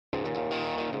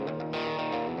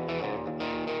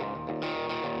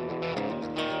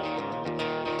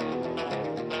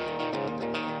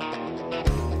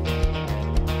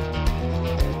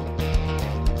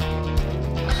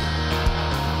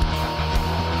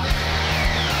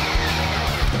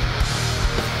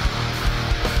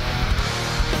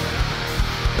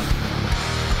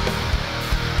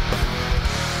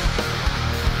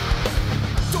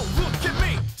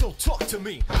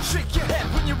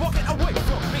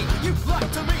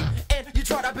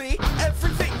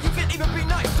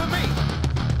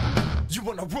You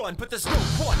wanna run, but there's no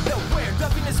point, nowhere.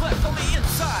 Nothing is left on the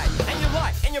inside. And you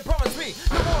lie, and you promise me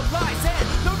no more lies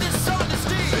and no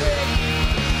dishonesty. Say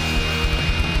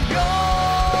your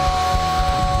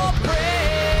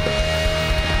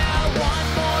prayer one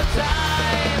more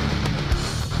time.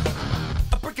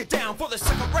 I break it down for the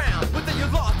second round. Whether you're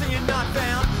lost and you're not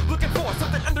found, looking for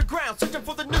something underground, searching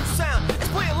for the new sound. It's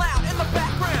playing loud in the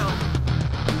background.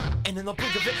 And in the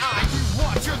blink of an eye, you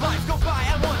watch your life go by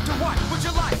and wonder why would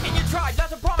you lie, and you tried not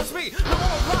to promise me no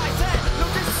more lies and no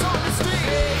dishonesty.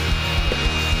 Say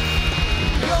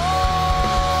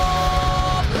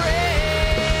your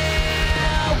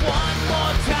prayer one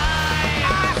more time.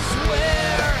 I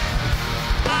swear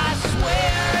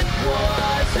it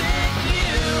wasn't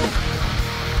you.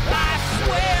 I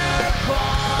swear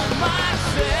upon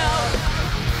myself.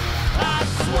 I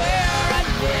swear I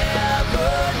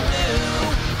never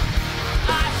knew.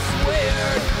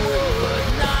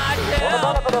 For the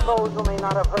benefit of those who may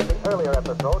not have heard the earlier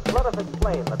episodes, let us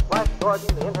explain that Flash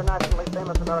Gordon, the internationally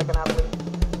famous American athlete,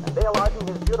 and Dale Arden,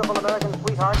 his beautiful American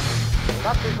sweetheart, and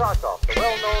Dr. Zarkov, the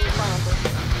well-known scientist,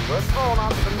 were thrown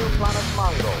onto the new planet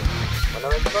Mongo when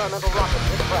their experimental rocket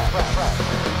hit crash.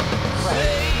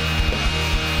 Say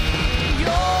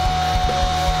your